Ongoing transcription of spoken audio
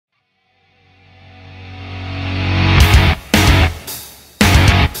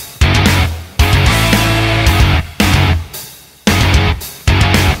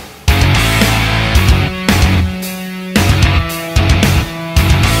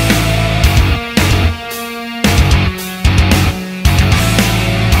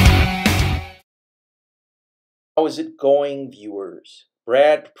is it going, viewers?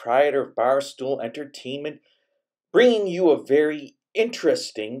 Brad, proprietor of Barstool Entertainment, bringing you a very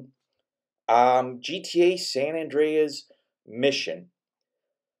interesting GTA San Andreas mission.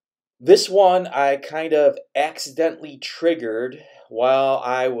 This one I kind of accidentally triggered while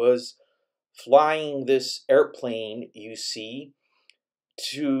I was flying this airplane, you see,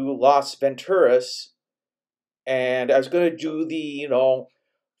 to Las Venturas, and I was going to do the,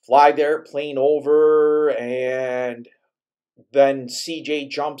 fly the airplane over, and then CJ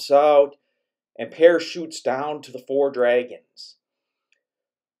jumps out and parachutes down to the four dragons.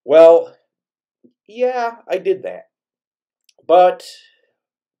 Well, yeah, I did that. But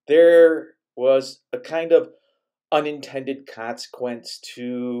there was a kind of unintended consequence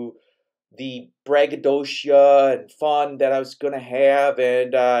to the braggadocio and fun that I was going to have,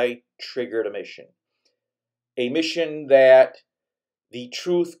 and I triggered a mission. A mission that the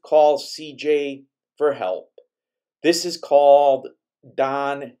truth calls CJ for help. This is called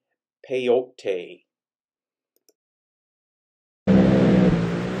Don Peyote.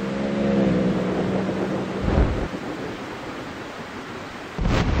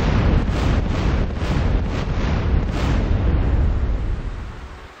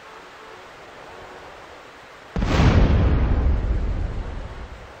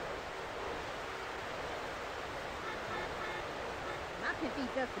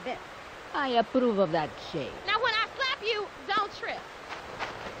 Just a bit. I approve of that shade. Now when I slap you, don't trip.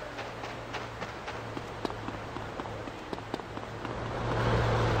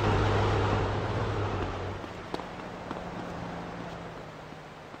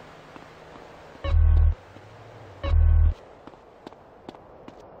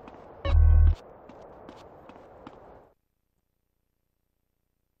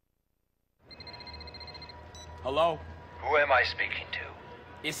 Hello? Who am I speaking to?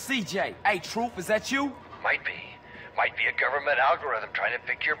 It's CJ. Hey, Truth, is that you? Might be. Might be a government algorithm trying to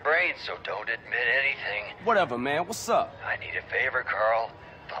pick your brains, so don't admit anything. Whatever, man. What's up? I need a favor, Carl.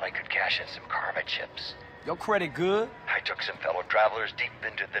 Thought I could cash in some karma chips. Your credit good? I took some fellow travelers deep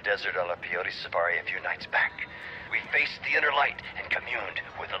into the desert on a Peyote safari a few nights back. We faced the inner light and communed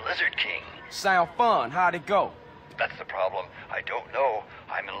with the Lizard King. Sound fun. How'd it go? That's the problem. I don't know.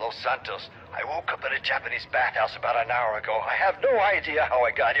 I'm in Los Santos. I woke up in a Japanese bathhouse about an hour ago. I have no idea how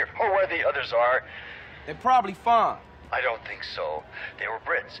I got here or where the others are. They're probably fine. I don't think so. They were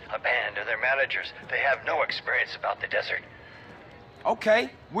Brits, a band, and their managers. They have no experience about the desert.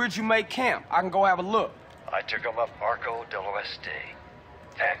 Okay. Where'd you make camp? I can go have a look. I took them up Arco del Oeste.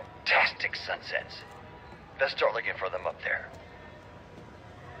 Fantastic sunsets. Let's start looking for them up there.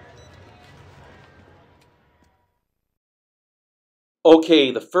 Okay,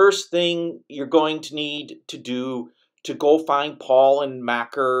 the first thing you're going to need to do to go find Paul and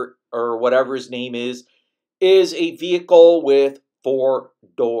Macker, or whatever his name is a vehicle with 4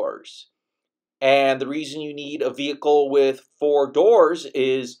 doors. And the reason you need a vehicle with 4 doors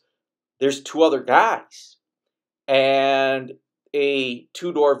is there's 2 other guys. And a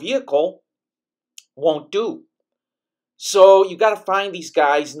 2-door vehicle won't do. So you got to find these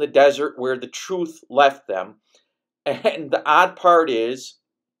guys in the desert where the truth left them. And the odd part is,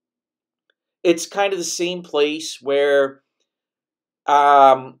 it's kind of the same place where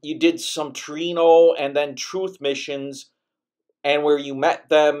you did some Torino and then truth missions, and where you met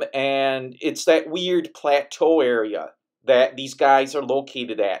them, and it's that weird plateau area that these guys are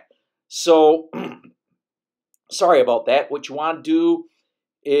located at. So, sorry about that. What you want to do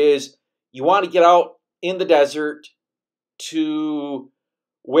is you want to get out in the desert to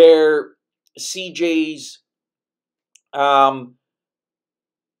where CJ's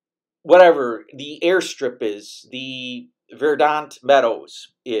whatever the airstrip is, the Verdant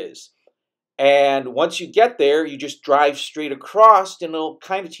Meadows is. And once you get there, you just drive straight across, and it'll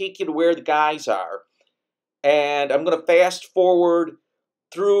kind of take you to where the guys are. And I'm going to fast forward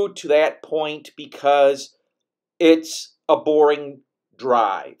through to that point because it's a boring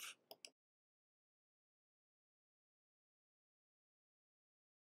drive.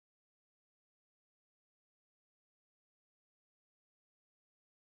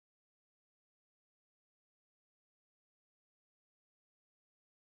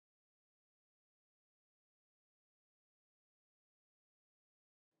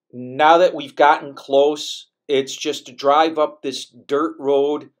 Now that we've gotten close, it's just to drive up this dirt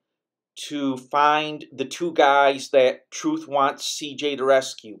road to find the 2 guys that Truth wants CJ to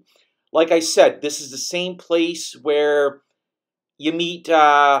rescue. Like I said, this is the same place where you meet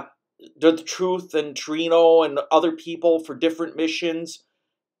the Truth and Torino and other people for different missions.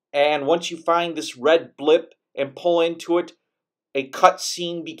 And once you find this red blip and pull into it, a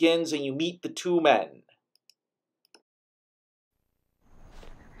cutscene begins and you meet the 2 men.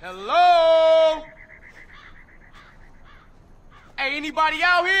 Hello? Hey, anybody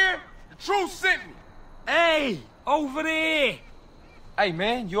out here? The truth sent me. Hey, over here! Hey,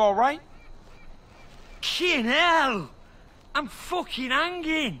 man, you all right? Kin hell! I'm fucking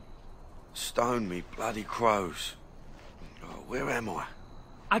hanging! Stone me bloody crows. Oh, where am I?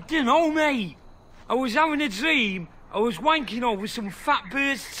 I dunno, mate. I was having a dream. I was wanking over some fat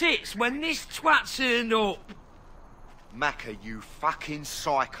bird's tits when this twat turned up. Macca, you fucking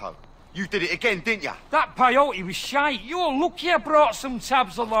psycho. You did it again, didn't ya? That peyote was shite. You're lucky I brought some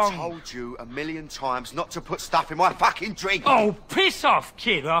tabs along. I told you 1,000,000 times not to put stuff in my fucking drink. Oh, piss off,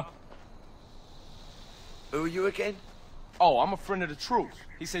 kidder. Who are you again? Oh, I'm a friend of the truth.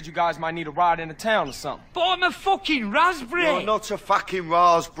 He said you guys might need a ride into town or something. But I'm a fucking raspberry. You're not a fucking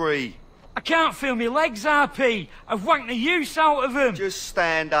raspberry. I can't feel my legs, RP. I've wanked the use out of them. Just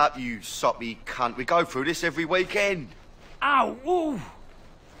stand up, you soppy cunt. We go through this every weekend. Ow, ooh.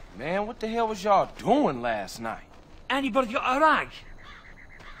 Man, what the hell was y'all doing last night? Anybody got a rag?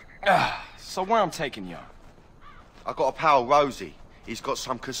 So where I'm taking y'all? I got a pal, Rosie. He's got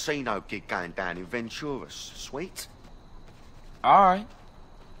some casino gig going down in Venturas. Sweet? All right.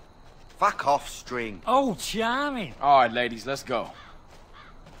 Fuck off, String. Oh, charming. All right, ladies, let's go.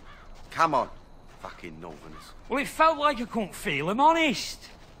 Come on, fucking northerners. Well, it felt like I couldn't feel him, honest.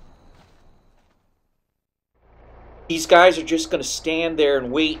 These guys are just going to stand there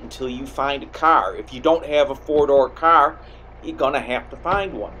and wait until you find a car. If you don't have a four-door car, you're going to have to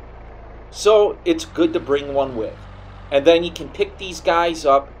find one. So it's good to bring one with. And then you can pick these guys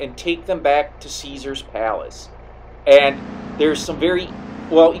up and take them back to Caesar's Palace. And there's some very...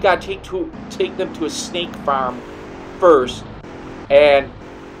 Well, you got to take them to a snake farm first. And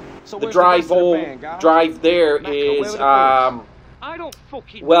So the where's drive rest of the band, guys? drive there Macca, where is... were the boys? I don't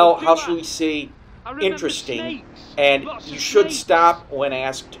fucking well, know, do how I? shall we say... I remember interesting, snakes. and Lots of you should snakes. stop when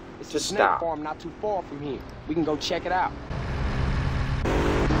asked It's to a snake stop. farm not too far from here. We can go check it out.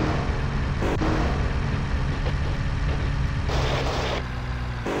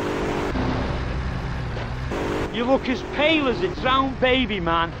 You look as pale as a drowned baby,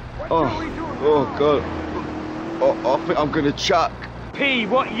 man. Oh, God. Oh, I think I'm gonna chuck. P,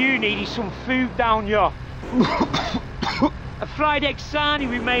 what you need is some food down here. A fried egg sarnie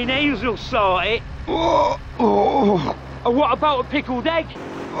with mayonnaise will sort it. Oh, And what about a pickled egg?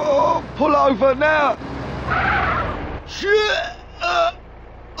 pull over now. Shit.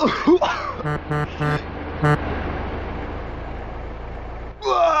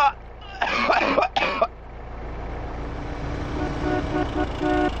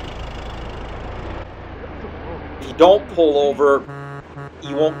 If you don't pull over,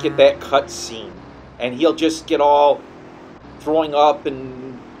 you won't get that cut scene. And he'll just get all throwing up,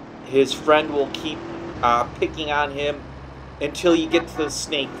 and his friend will keep picking on him until you get to the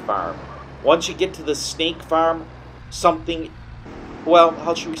snake farm. Once you get to the snake farm, something, well,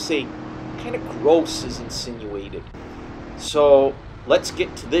 how should we say, kind of gross is insinuated. So let's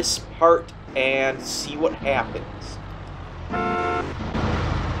get to this part and see what happens.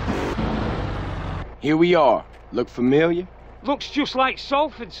 Here we are. Look familiar? Looks just like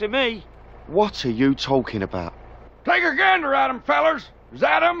Salford to me. What are you talking about? Take a gander at him, fellers. Is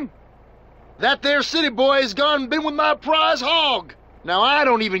that him? That there city boy has gone and been with my prize hog. Now I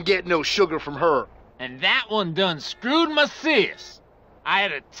don't even get no sugar from her. And that one done screwed my sis. I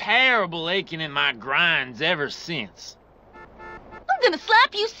had a terrible aching in my grinds ever since. I'm gonna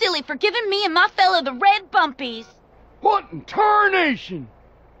slap you silly for giving me and my fella the red bumpies. What in tarnation?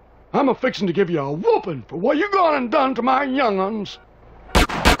 I'm a-fixin' to give you a whooping for what you gone and done to my young'uns. You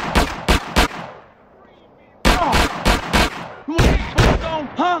want to get on,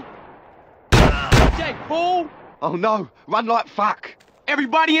 huh? Jake, fool! Oh no, run like fuck.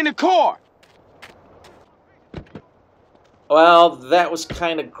 Everybody in the car! Well, that was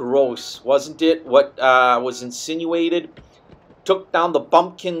kind of gross, wasn't it? What was insinuated. Took down the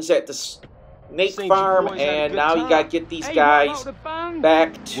bumpkins at the snake Seems farm, you boys had a and good now you time. gotta get these Hey, guys what about the band? back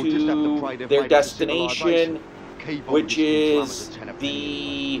We'll just have to pray to they've their made it to destination, civilization. Keyboard which is is between 1 and 10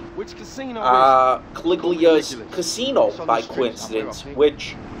 the Which casino Caliglia's Casino, It's on by the street somewhere, coincidence, I think.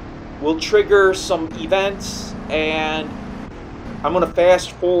 which will trigger some events, and I'm going to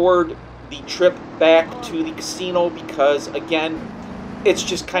fast forward the trip back to the casino because, again, it's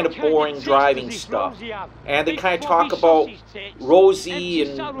just kind of boring driving stuff. And they kind of talk about Rosie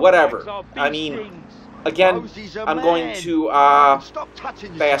and whatever. I mean, again, Rosie's a I'm going man. to Stop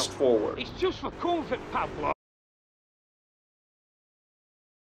touching yourself. fast forward. It's just for comfort, Pablo.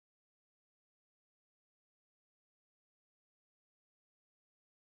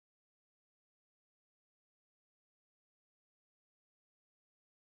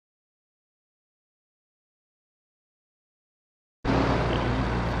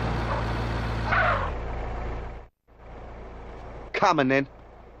 Come on then.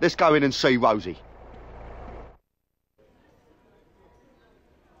 Let's go in and see Rosie.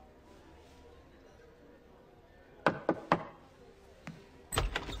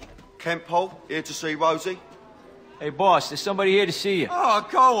 Kent Paul, here to see Rosie. Hey, boss, there's somebody here to see you. Oh,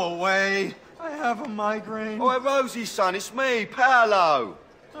 go away. I have a migraine. Oh, Rosie, son, it's me, Paolo.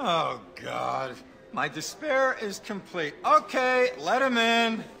 Oh, God. My despair is complete. Okay, let him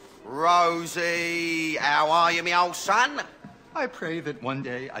in. Rosie, how are you, me old son? I pray that one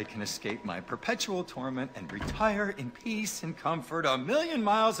day I can escape my perpetual torment and retire in peace and comfort 1,000,000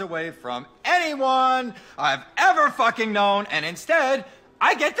 miles away from anyone I've ever fucking known, and instead,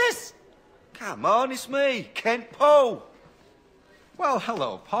 I get this. Come on, it's me, Kent Paul. Well,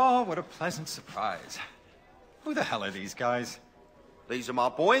 hello, Paul. What a pleasant surprise. Who the hell are these guys? These are my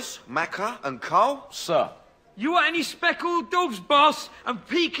boys, Macca and Cole. Sir. You want any speckled doves, boss? I'm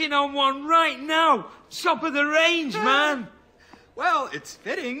peeking on one right now. Top of the range, man. Well, it's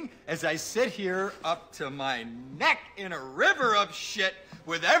fitting as I sit here up to my neck in a river of shit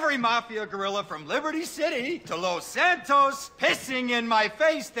with every mafia gorilla from Liberty City to Los Santos pissing in my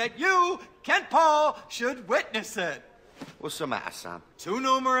face that you, Kent Paul, should witness it. What's the matter, son? Too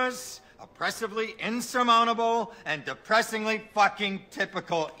numerous, oppressively insurmountable, and depressingly fucking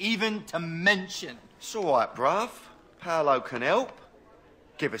typical even to mention. It's all right, bruv. Paolo can help.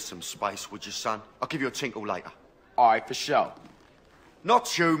 Give us some space, would you, son? I'll give you a tinkle later. All right, for sure.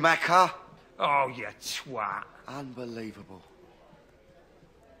 Not you, Macca. Oh, you twat. Unbelievable.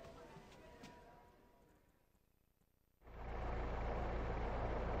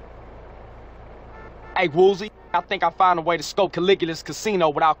 Hey, Woolsey, I think I found a way to scope Caligula's casino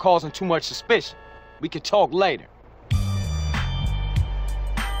without causing too much suspicion. We can talk later.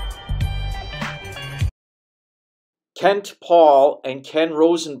 Kent Paul and Ken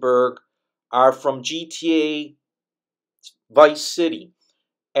Rosenberg are from GTA Vice City.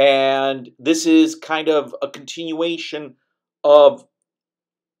 And this is kind of a continuation of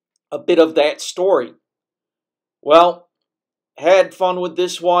a bit of that story. Well, had fun with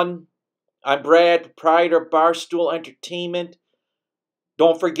this one. I'm Brad, proprietor of Barstool Entertainment.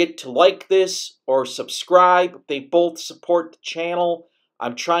 Don't forget to like this or subscribe. They both support the channel.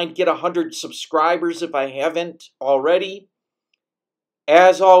 I'm trying to get 100 subscribers if I haven't already.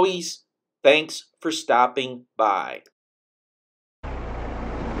 As always, thanks for stopping by.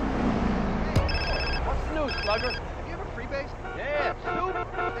 What's the news, Slugger? You ever freebase? Yeah, Snoop.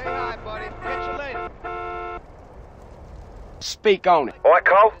 Stay high, buddy. Catch you later. Speak on it. All right,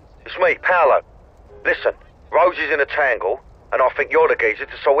 Cole? It's me, Paolo. Listen, Rosie's in a tangle, and I think you're the geezer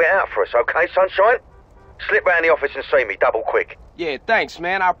to sort it out for us, okay, sunshine? Slip round the office and see me, double quick. Yeah, thanks,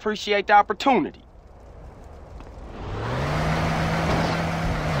 man. I appreciate the opportunity.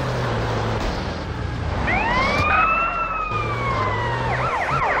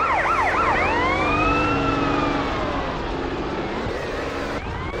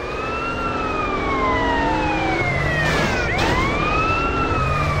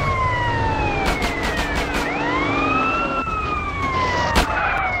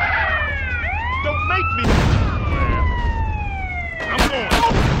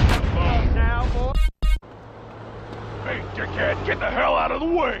 Get the hell out of the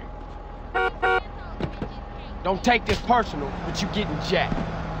way! Don't take this personal, but you getting jacked.